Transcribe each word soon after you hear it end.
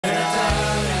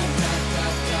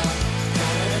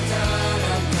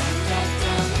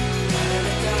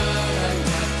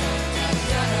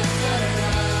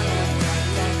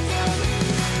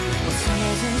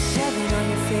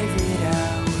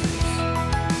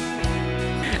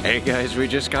Hey guys, we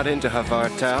just got into Hvar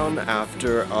town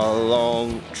after a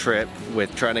long trip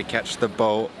with trying to catch the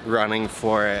boat, running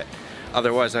for it.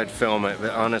 Otherwise I'd film it,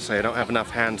 but honestly I don't have enough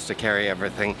hands to carry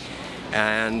everything.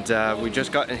 And we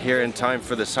just got in here in time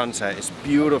for the sunset. It's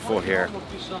beautiful here.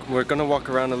 We're gonna walk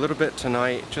around a little bit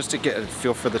tonight just to get a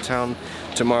feel for the town.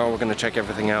 Tomorrow we're gonna check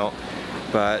everything out.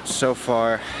 But so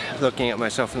far, looking at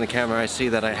myself in the camera, I see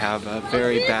that I have a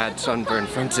very bad sunburn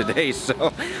from today,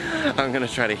 so I'm gonna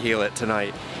try to heal it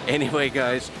tonight. Anyway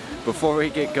guys, before we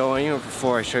get going, or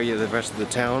before I show you the rest of the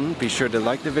town, be sure to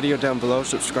like the video down below,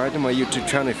 subscribe to my YouTube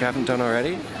channel if you haven't done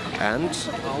already, and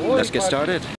let's get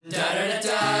started.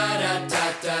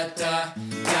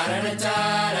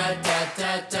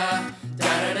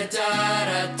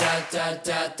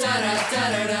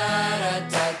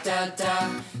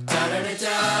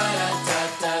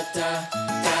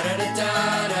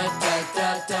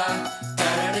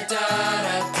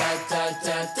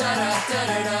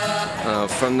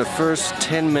 From the first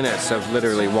 10 minutes of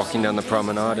literally walking down the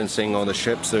promenade and seeing all the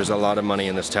ships, there's a lot of money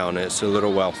in this town. It's a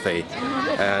little wealthy,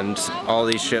 and all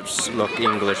these ships look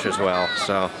English as well,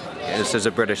 so this is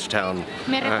a British town.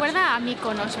 Me recuerda a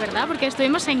Mykonos, ¿verdad? Porque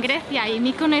estuvimos en Grecia y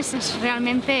Mykonos es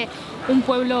realmente un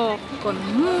pueblo con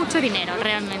mucho dinero,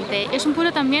 realmente. Es un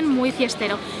pueblo también muy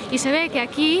fiestero y se ve que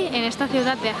aquí, en esta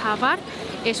ciudad de Hvar,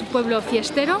 es un pueblo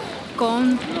fiestero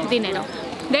con dinero.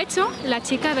 De hecho, la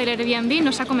chica del Airbnb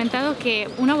nos ha comentado que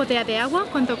una botella de agua,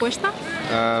 ¿cuánto cuesta?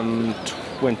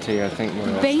 20, I think.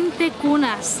 20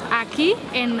 kunas aquí,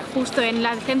 justo en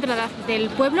el centro del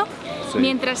pueblo, sí.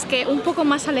 Mientras que un poco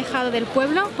más alejado del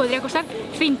pueblo podría costar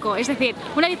 5, es decir,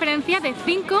 una diferencia de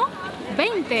 5,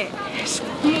 20. Es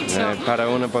mucho. Para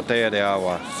una botella de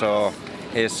agua, so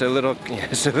it's a little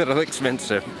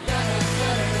expensive.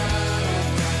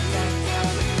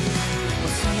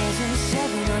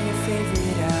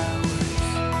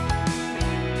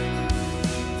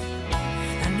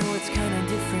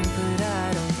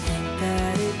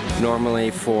 Normally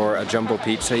for a jumbo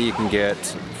pizza you can get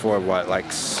for what,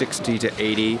 like 60 to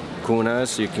 80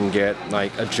 kunas, you can get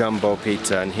like a jumbo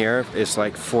pizza, and here it's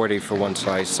like 40 for one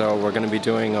slice. So we're going to be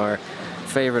doing our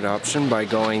favorite option by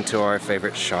going to our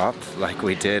favorite shop like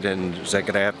we did in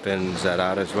Zagreb and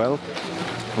ZADAR as well,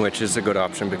 which is a good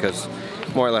option because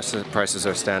more or less the prices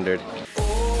are standard.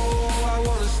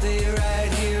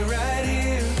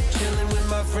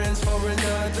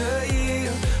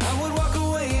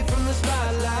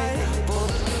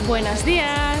 Buenos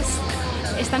días.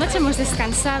 Esta noche hemos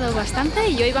descansado bastante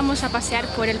y hoy vamos a pasear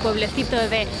por el pueblecito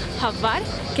de Hvar,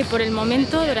 que por el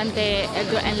momento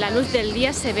en la luz del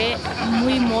día se ve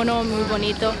muy mono, muy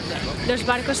bonito. Los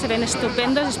barcos se ven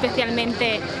estupendos,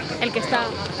 especialmente el que está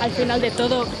al final de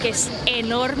todo, que es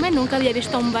enorme. Nunca había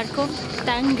visto un barco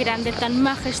tan grande, tan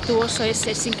majestuoso,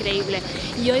 es increíble.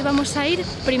 Y hoy vamos a ir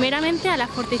primeramente a la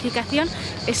fortificación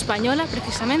española,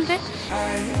 precisamente.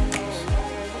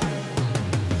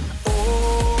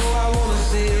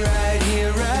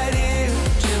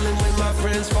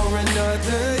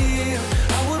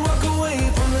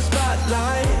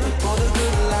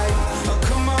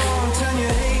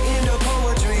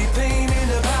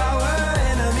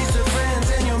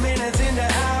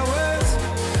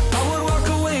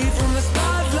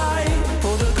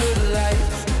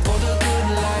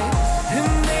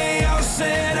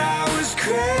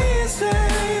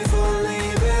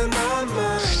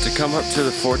 To come up to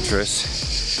the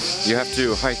fortress, you have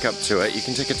to hike up to it. You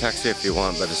can take a taxi if you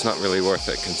want, but it's not really worth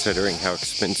it considering how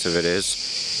expensive it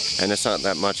is. And it's not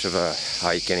that much of a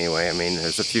hike anyway. I mean,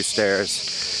 there's a few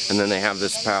stairs, and then they have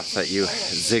this path that you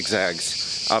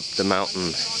zigzags up the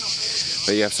mountain.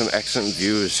 But you have some excellent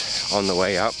views on the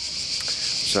way up.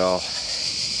 So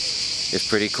it's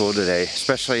pretty cool today,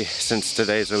 especially since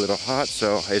today's a little hot,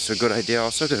 so it's a good idea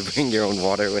also to bring your own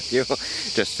water with you,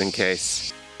 just in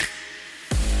case.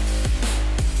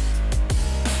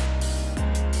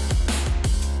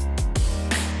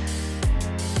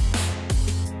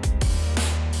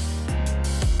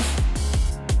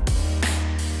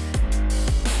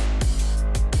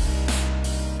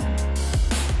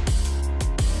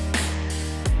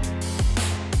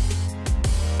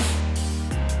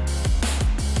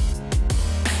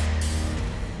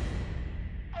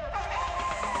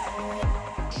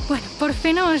 Bueno, por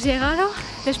fin hemos llegado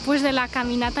después de la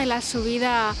caminata y la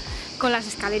subida con las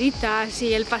escaleritas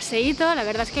y el paseíto. La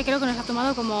verdad es que creo que nos ha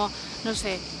tomado como, no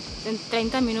sé, en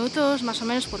 30 minutos más o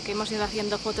menos, porque hemos ido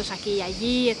haciendo fotos aquí y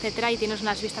allí, etcétera, y tienes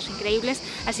unas vistas increíbles,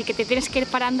 así que te tienes que ir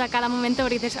parando a cada momento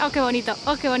porque dices, oh qué bonito,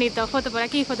 foto por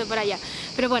aquí, foto por allá.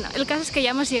 Pero bueno, el caso es que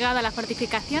ya hemos llegado a la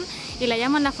fortificación y la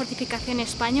llaman la fortificación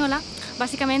española,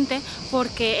 básicamente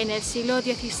porque en el siglo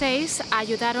XVI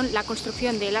ayudaron la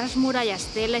construcción de las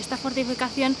murallas de esta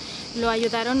fortificación, lo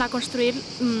ayudaron a construir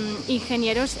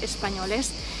ingenieros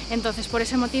españoles. Entonces por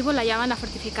ese motivo la llaman la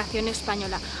fortificación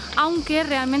española, aunque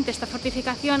realmente esta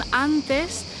fortificación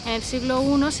antes, en el siglo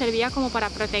I, servía como para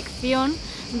protección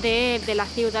de la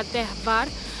ciudad de Hvar,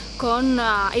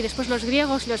 y después los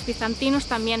griegos y los bizantinos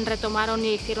también retomaron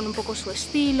y hicieron un poco su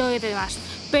estilo y demás,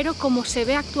 pero como se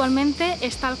ve actualmente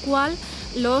es tal cual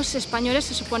los españoles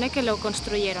se supone que lo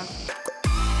construyeron.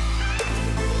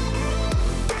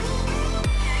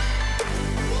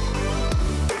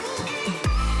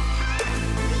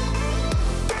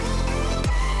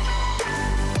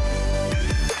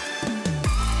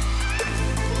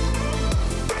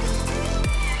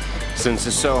 Since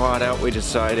it's so hot out, we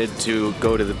decided to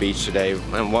go to the beach today,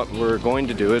 and what we're going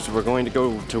to do is we're going to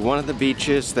go to one of the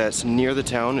beaches that's near the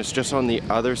town. It's just on the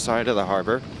other side of the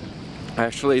harbor.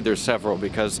 Actually, there's several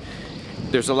because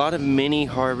there's a lot of mini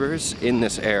harbors in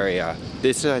this area.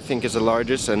 This I think is the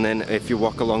largest, and then if you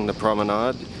walk along the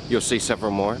promenade, you'll see several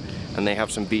more, and they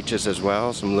have some beaches as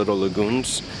well, some little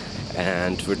lagoons,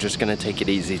 and we're just going to take it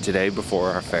easy today before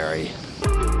our ferry.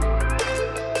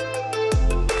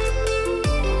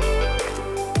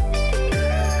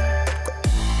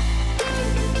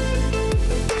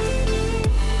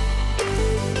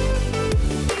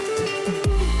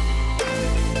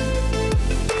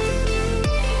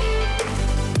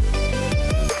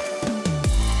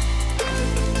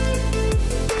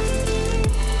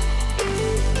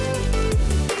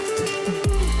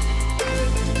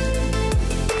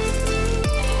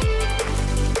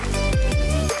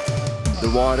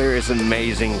 The water is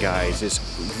amazing, guys. It's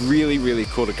really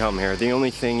cool to come here. The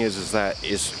only thing is that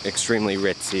it's extremely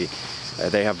ritzy.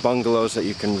 They have bungalows that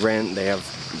you can rent. They have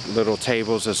little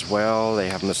tables as well. They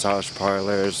have massage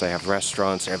parlors. They have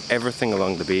restaurants. They have everything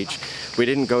along the beach. We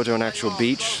didn't go to an actual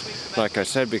beach, like I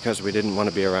said, because we didn't want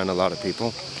to be around a lot of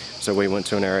people. So we went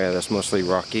to an area that's mostly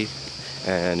rocky.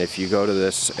 And if you go to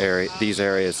these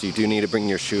areas, you do need to bring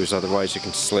your shoes, otherwise you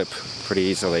can slip pretty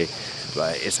easily.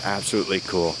 But it's absolutely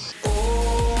cool.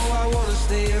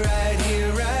 Stay right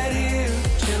here,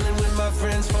 chilling with my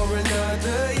friends for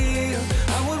another year.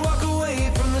 I would walk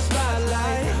away from the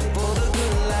spotlight for the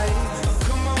good life. Oh,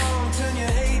 come on, turn your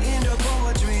hate into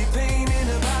poetry, pain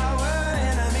into power,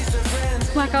 enemies to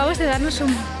friends. Acabamos de darnos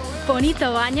un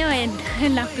bonito baño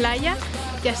en la playa,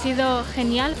 que ha sido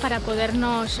genial para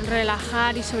podernos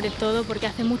relajar y sobre todo porque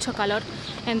hace mucho calor.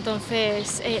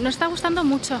 Entonces nos está gustando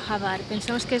mucho Hvar.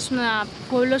 Pensamos que es un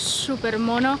pueblo súper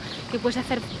mono, que puedes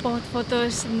hacer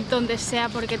fotos donde sea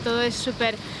porque todo es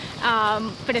súper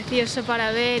precioso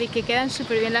para ver y que quedan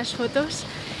súper bien las fotos.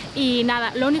 Y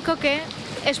nada, lo único que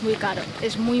es muy caro,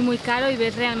 es muy caro, y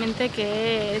ves realmente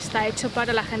que está hecho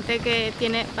para la gente que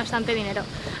tiene bastante dinero.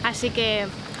 Así que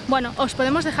bueno, os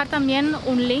podemos dejar también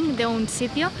un link de un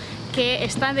sitio que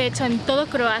está de hecho en todo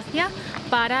Croacia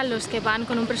para los que van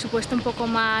con un presupuesto un poco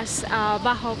más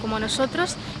bajo como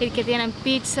nosotros, y que tienen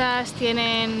pizzas,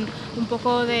 tienen un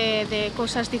poco de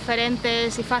cosas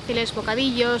diferentes y fáciles,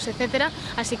 bocadillos, etcétera.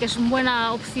 Así que es una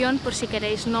buena opción por si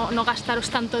queréis no gastaros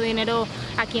tanto dinero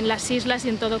aquí en las islas y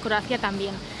en todo Croacia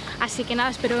también. Así que nada,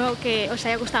 espero que os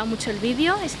haya gustado mucho el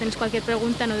vídeo, y si tenéis cualquier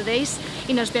pregunta no dudéis,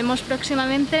 y nos vemos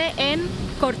próximamente en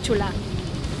Korcula.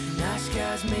 Nice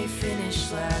guys may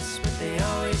finish last, but they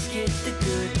always get the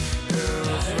good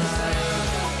girls right.